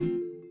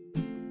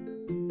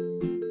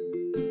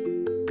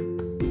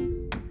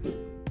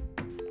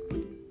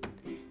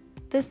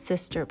The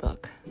Sister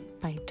Book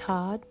by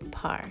Todd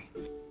Parr.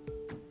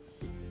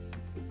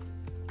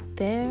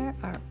 There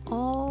are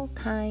all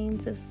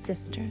kinds of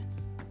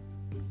sisters.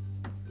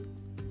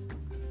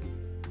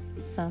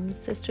 Some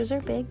sisters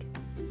are big.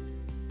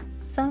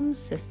 Some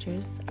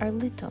sisters are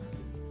little.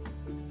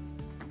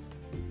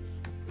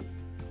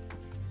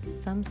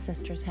 Some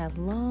sisters have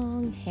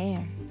long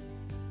hair.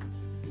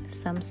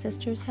 Some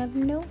sisters have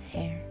no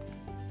hair.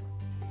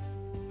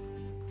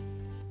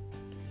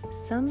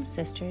 Some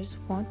sisters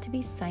want to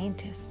be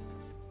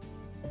scientists.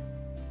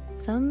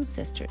 Some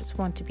sisters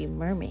want to be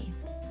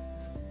mermaids.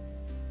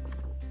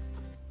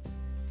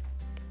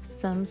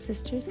 Some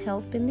sisters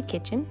help in the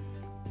kitchen.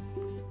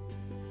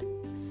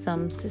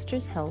 Some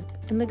sisters help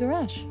in the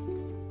garage.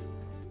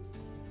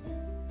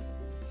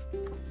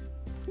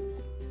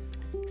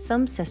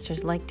 Some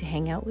sisters like to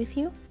hang out with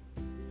you.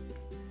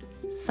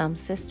 Some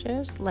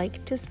sisters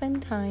like to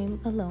spend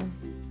time alone.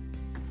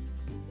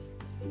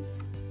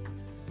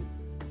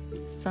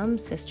 Some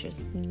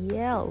sisters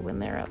yell when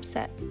they're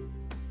upset.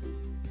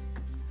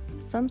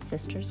 Some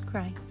sisters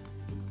cry.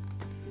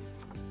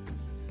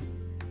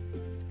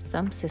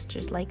 Some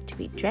sisters like to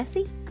be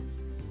dressy,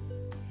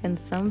 and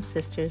some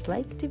sisters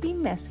like to be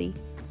messy.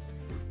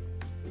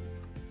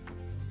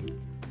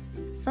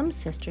 Some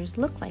sisters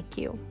look like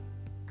you.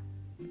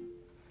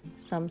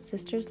 Some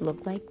sisters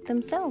look like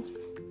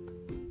themselves.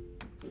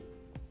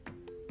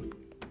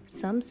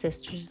 Some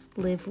sisters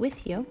live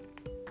with you.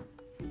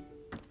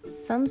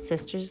 Some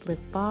sisters live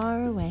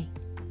far away.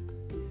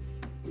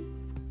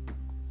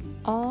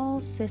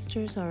 All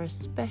sisters are a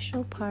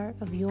special part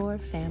of your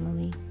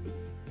family.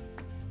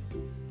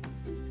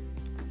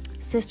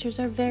 Sisters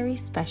are very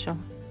special.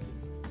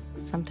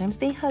 Sometimes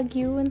they hug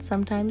you and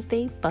sometimes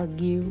they bug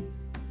you.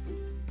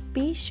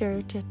 Be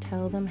sure to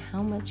tell them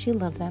how much you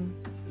love them.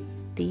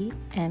 The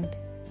end.